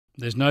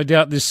There's no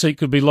doubt this seat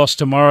could be lost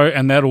tomorrow,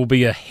 and that will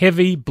be a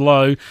heavy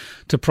blow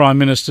to Prime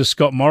Minister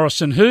Scott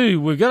Morrison,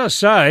 who, we've got to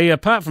say,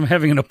 apart from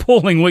having an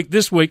appalling week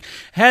this week,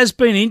 has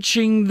been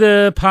inching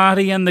the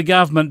party and the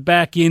government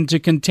back into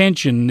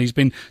contention. He's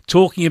been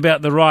talking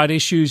about the right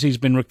issues. He's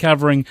been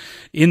recovering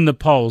in the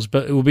polls,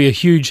 but it will be a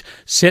huge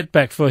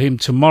setback for him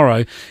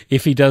tomorrow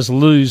if he does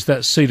lose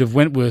that seat of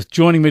Wentworth.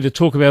 Joining me to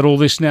talk about all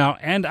this now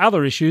and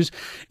other issues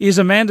is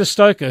Amanda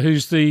Stoker,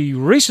 who's the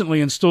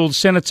recently installed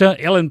Senator,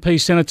 LNP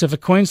Senator for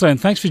Queensland.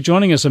 Thanks for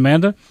joining us,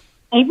 Amanda.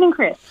 Evening,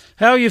 Chris.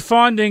 How are you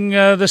finding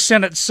the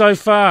Senate so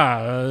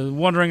far?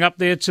 Wandering up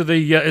there to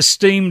the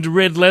esteemed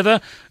red leather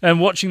and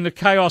watching the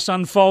chaos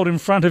unfold in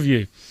front of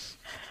you?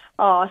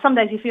 Oh, some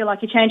days you feel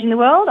like you're changing the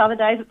world. Other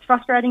days it's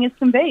frustrating as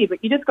can be.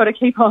 But you just got to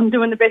keep on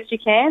doing the best you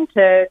can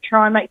to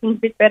try and make things a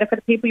bit better for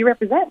the people you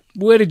represent.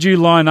 Where did you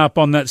line up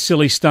on that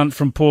silly stunt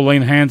from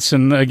Pauline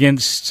Hanson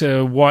against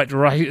so-called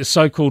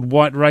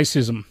white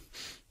racism?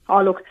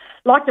 Oh, look,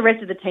 like the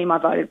rest of the team, I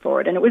voted for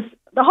it. And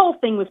the whole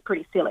thing was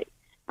pretty silly.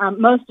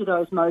 Most of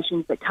those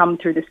motions that come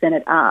through the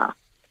Senate are.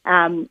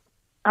 The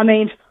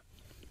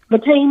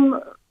team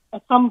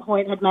at some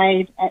point had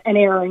made an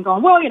error and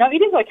gone, well, it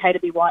is okay to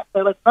be white, so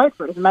let's vote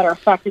for it. As a matter of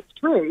fact, it's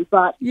true.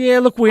 But yeah,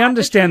 look, we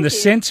understand the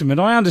sentiment.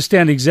 I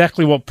understand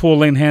exactly what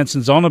Pauline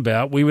Hanson's on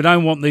about. We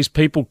don't want these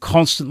people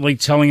constantly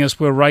telling us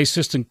we're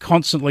racist and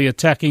constantly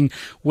attacking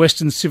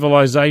Western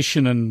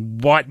civilization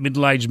and white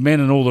middle-aged men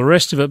and all the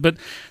rest of it. But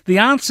the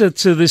answer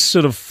to this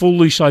sort of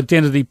foolish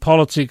identity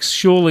politics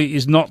surely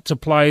is not to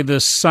play the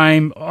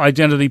same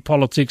identity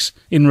politics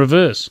in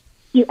reverse.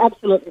 You're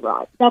absolutely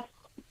right.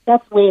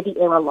 That's where the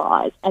error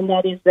lies, and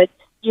that is that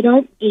you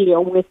don't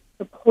deal with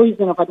the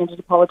poison of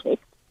identity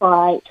politics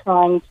by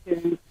trying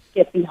to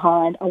get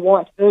behind a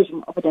white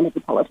version of identity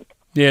politics.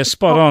 Yeah,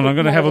 spot on. I'm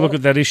going to have a look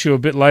at that issue a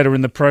bit later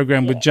in the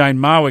program with Jane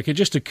Marwick. It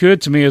just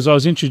occurred to me as I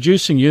was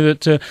introducing you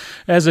that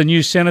as a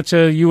new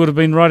senator, you would have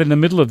been right in the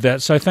middle of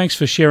that. So thanks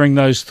for sharing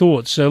those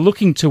thoughts.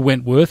 Looking to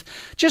Wentworth,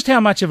 just how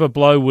much of a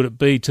blow would it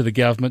be to the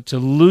government to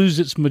lose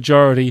its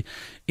majority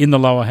in the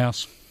lower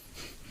house?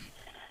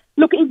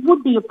 Look, it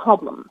would be a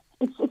problem.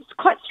 It's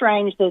quite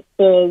strange that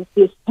there's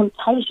this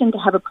temptation to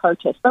have a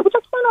protest, but which I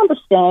can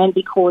understand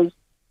because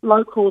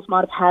locals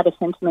might have had a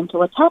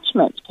sentimental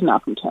attachment to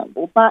Malcolm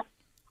Turnbull. But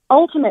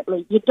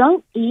ultimately, you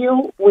don't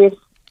deal with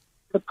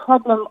the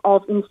problem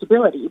of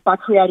instability by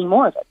creating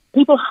more of it.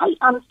 People hate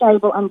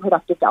unstable,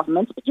 unproductive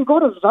governments, but you've got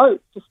to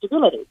vote for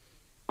stability.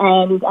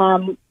 And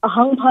a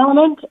hung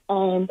parliament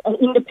and an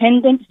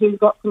independent who's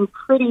got some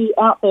pretty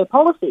out-there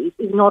policies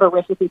is not a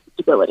recipe for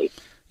stability.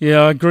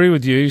 Yeah, I agree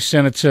with you,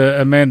 Senator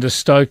Amanda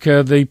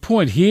Stoker. The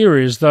point here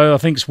is, though, I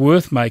think it's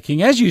worth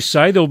making. As you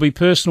say, there'll be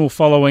personal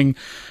following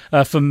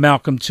for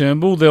Malcolm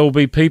Turnbull. There'll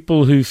be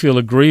people who feel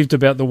aggrieved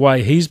about the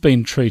way he's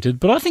been treated.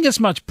 But I think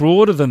it's much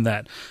broader than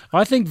that.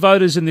 I think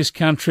voters in this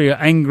country are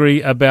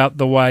angry about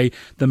the way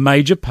the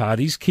major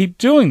parties keep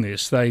doing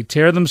this. They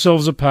tear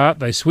themselves apart.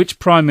 They switch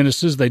prime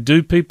ministers. They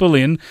do people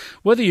in.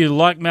 Whether you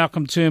like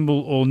Malcolm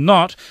Turnbull or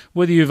not,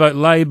 whether you vote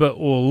Labor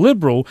or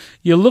Liberal,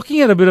 you're looking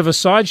at a bit of a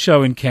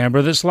sideshow in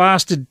Canberra that's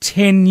lasted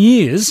 10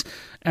 years,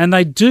 and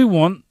they do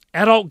want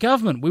adult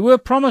government. We were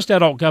promised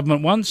adult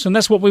government once, and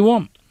that's what we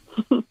want.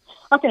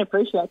 I can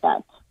appreciate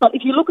that. But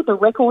if you look at the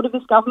record of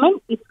this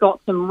government, it's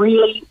got some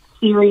really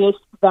serious,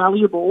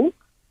 valuable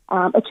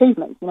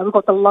achievements. We've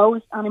got the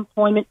lowest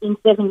unemployment in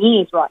 7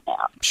 years right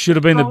now. Should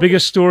have been the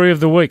biggest story of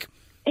the week.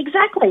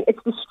 Exactly.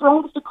 It's the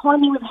strongest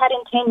economy we've had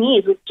in 10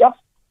 years. We've just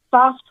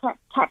fast-tracked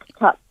tax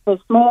cuts for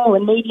small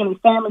and medium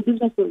and family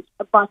businesses.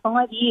 By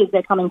 5 years,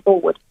 they're coming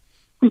forward.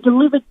 We've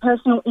delivered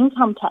personal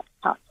income tax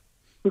cuts.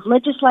 We've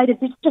legislated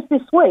just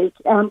this week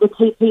the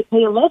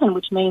TPP-11,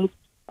 which means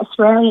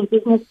Australian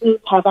businesses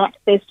have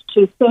access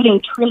to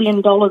 $13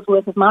 trillion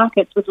worth of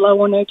markets with low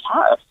or no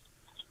tariffs.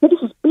 So this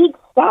is big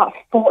stuff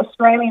for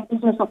Australian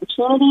business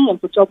opportunity and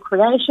for job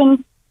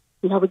creation.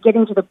 We're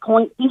getting to the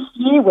point this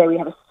year where we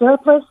have a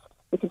surplus.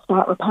 We can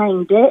start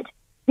repaying debt.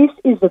 This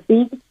is the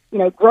big,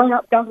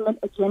 grown-up government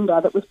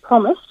agenda that was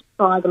promised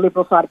by the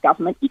Liberal side of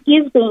government. It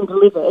is being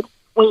delivered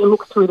when you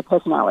look through the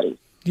personalities.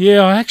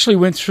 Yeah, I actually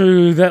went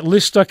through that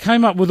list. I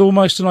came up with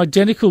almost an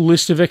identical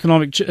list of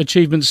economic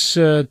achievements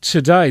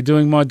today,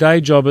 doing my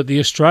day job at The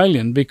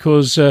Australian,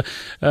 because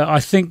I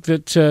think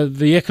that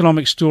the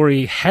economic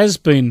story has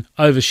been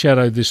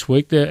overshadowed this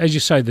week. As you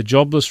say, the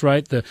jobless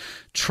rate, the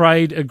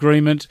trade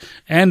agreement,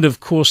 and, of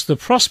course, the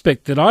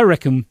prospect that I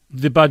reckon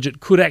the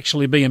budget could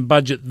actually be in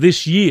budget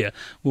this year.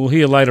 We'll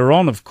hear later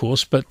on, of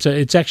course, but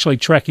it's actually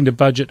tracking to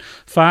budget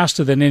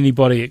faster than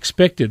anybody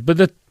expected. But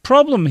the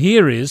problem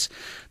here is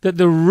that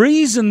the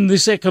reason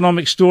this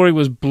economic story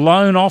was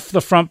blown off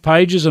the front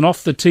pages and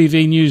off the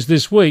TV news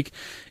this week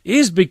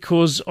is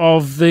because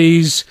of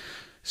these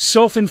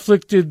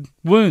self-inflicted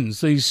wounds,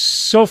 these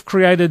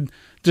self-created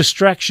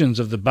distractions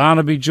of the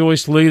Barnaby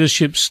Joyce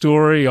leadership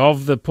story,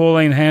 of the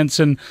Pauline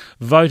Hanson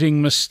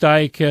voting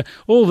mistake.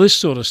 All this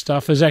sort of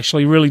stuff has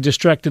actually really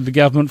distracted the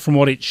government from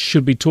what it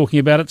should be talking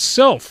about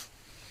itself.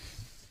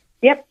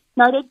 Yep,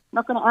 noted.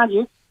 Not going to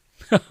argue.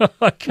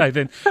 Okay,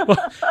 then. Well,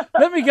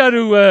 let me go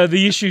to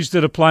the issues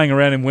that are playing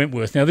around in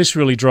Wentworth. Now, this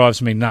really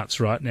drives me nuts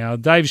right now.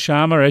 Dave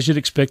Sharma, as you'd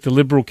expect, the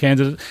Liberal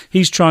candidate,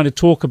 he's trying to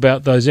talk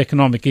about those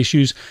economic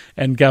issues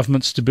and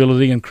government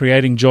stability and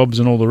creating jobs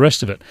and all the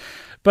rest of it.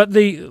 But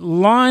the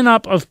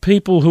lineup of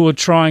people who are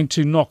trying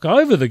to knock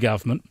over the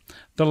government,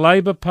 the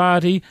Labor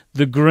Party,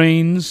 the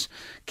Greens,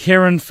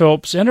 Kerryn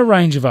Phelps and a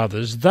range of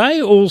others,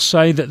 they all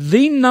say that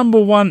the number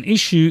one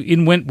issue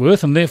in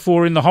Wentworth and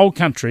therefore in the whole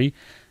country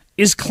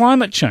is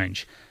climate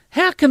change.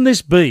 How can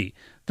this be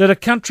that a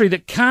country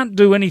that can't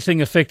do anything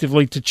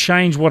effectively to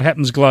change what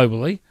happens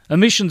globally,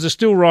 emissions are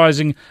still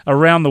rising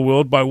around the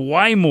world by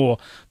way more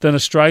than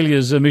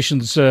Australia's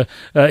emissions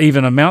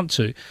even amount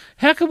to,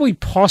 how can we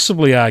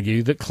possibly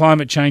argue that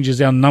climate change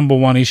is our number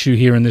one issue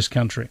here in this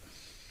country?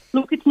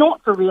 Look, it's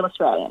not for real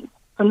Australians.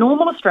 For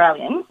normal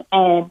Australians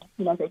and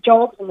their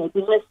jobs and their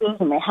businesses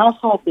and their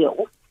household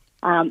bills,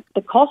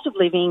 the cost of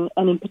living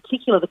and in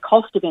particular the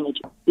cost of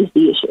energy is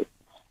the issue.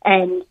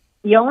 And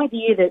the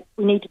idea that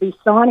we need to be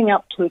signing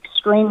up to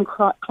extreme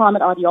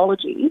climate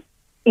ideologies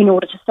in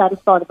order to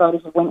satisfy the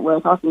voters of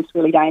Wentworth, I think is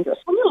really dangerous.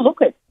 When you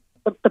look at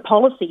the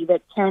policy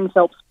that Kerryn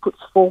Phelps puts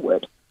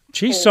forward...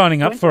 She's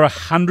signing up for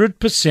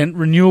 100%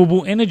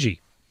 renewable energy.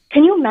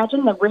 Can you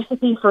imagine the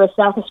recipe for a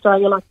South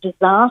Australia-like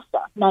disaster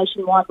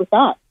nationwide with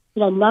that?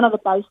 None of the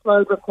base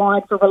load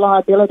required for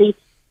reliability.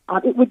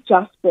 It would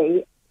just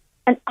be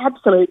an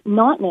absolute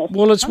nightmare.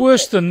 Well, it's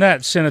worse than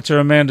that, Senator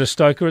Amanda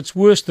Stoker. It's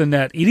worse than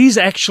that. It is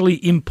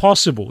actually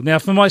impossible. Now,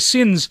 for my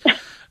sins,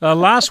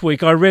 last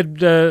week I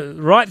read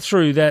right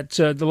through that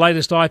the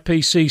latest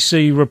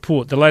IPCC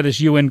report, the latest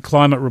UN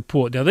climate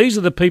report. Now, these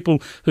are the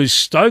people who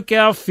stoke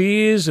our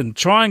fears and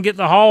try and get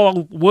the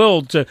whole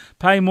world to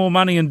pay more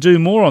money and do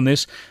more on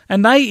this.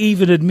 And they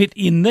even admit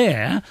in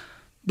there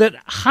that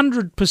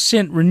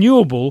 100%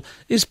 renewable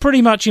is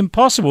pretty much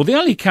impossible. The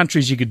only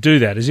countries you could do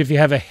that is if you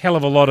have a hell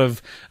of a lot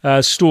of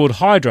stored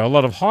hydro, a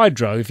lot of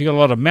hydro. If you've got a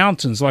lot of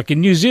mountains, like in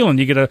New Zealand,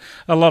 you get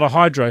a lot of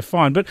hydro,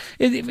 fine. But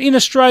in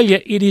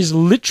Australia, it is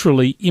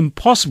literally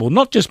impossible.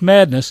 Not just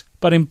madness,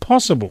 but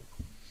impossible.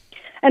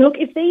 And look,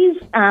 if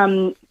these,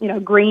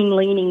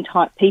 green-leaning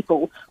type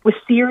people were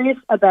serious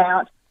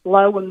about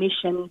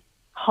low-emission,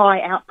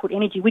 high-output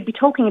energy, we'd be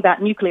talking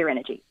about nuclear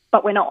energy,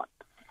 but we're not.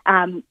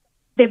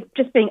 They're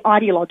just being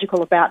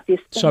ideological about this.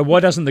 So why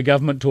doesn't the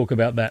government talk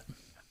about that?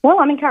 Well,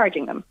 I'm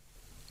encouraging them.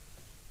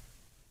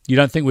 You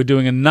don't think we're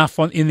doing enough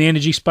in the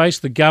energy space?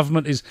 The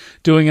government is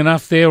doing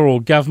enough there, or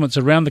governments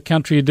around the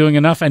country are doing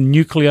enough, and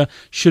nuclear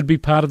should be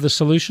part of the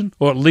solution,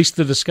 or at least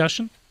the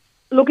discussion?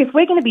 Look, if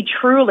we're going to be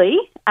truly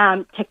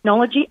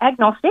technology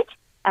agnostic,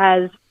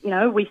 as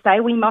we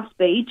say we must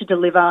be to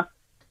deliver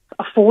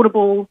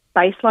affordable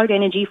baseload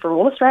energy for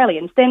all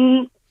Australians,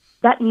 then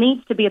that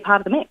needs to be a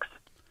part of the mix.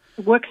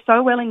 It works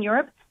so well in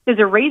Europe. There's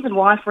a reason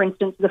why, for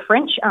instance, the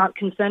French aren't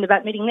concerned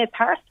about meeting their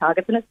Paris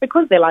targets, and it's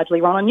because they're largely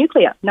run on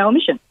nuclear, no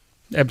emission.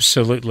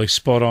 Absolutely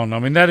spot on. I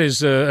mean, that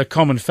is a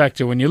common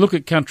factor. When you look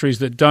at countries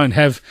that don't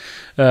have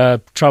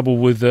trouble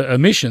with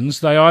emissions,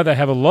 they either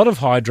have a lot of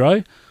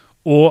hydro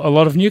or a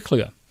lot of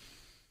nuclear.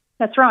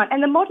 That's right.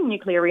 And the modern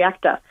nuclear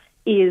reactor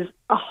is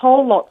a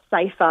whole lot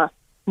safer,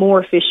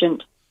 more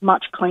efficient,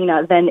 much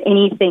cleaner than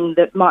anything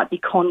that might be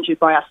conjured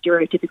by our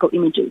stereotypical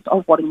images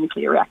of what a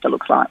nuclear reactor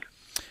looks like.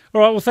 All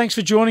right, well, thanks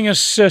for joining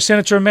us,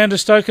 Senator Amanda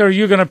Stoker. Are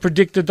you going to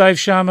predict a Dave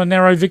Sharma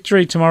narrow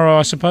victory tomorrow,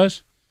 I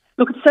suppose?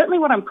 Look, it's certainly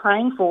what I'm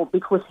praying for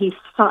because he's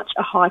such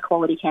a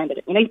high-quality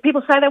candidate.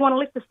 People say they want to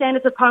lift the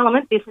standards of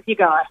Parliament. This is your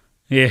guy.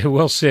 Yeah,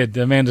 well said,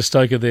 Amanda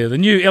Stoker there. The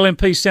new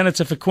LNP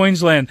Senator for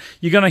Queensland.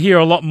 You're going to hear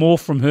a lot more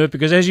from her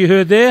because, as you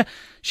heard there,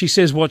 she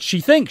says what she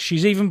thinks.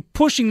 She's even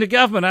pushing the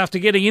government after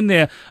getting in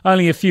there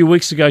only a few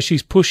weeks ago.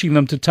 She's pushing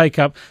them to take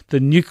up the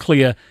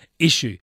nuclear issue.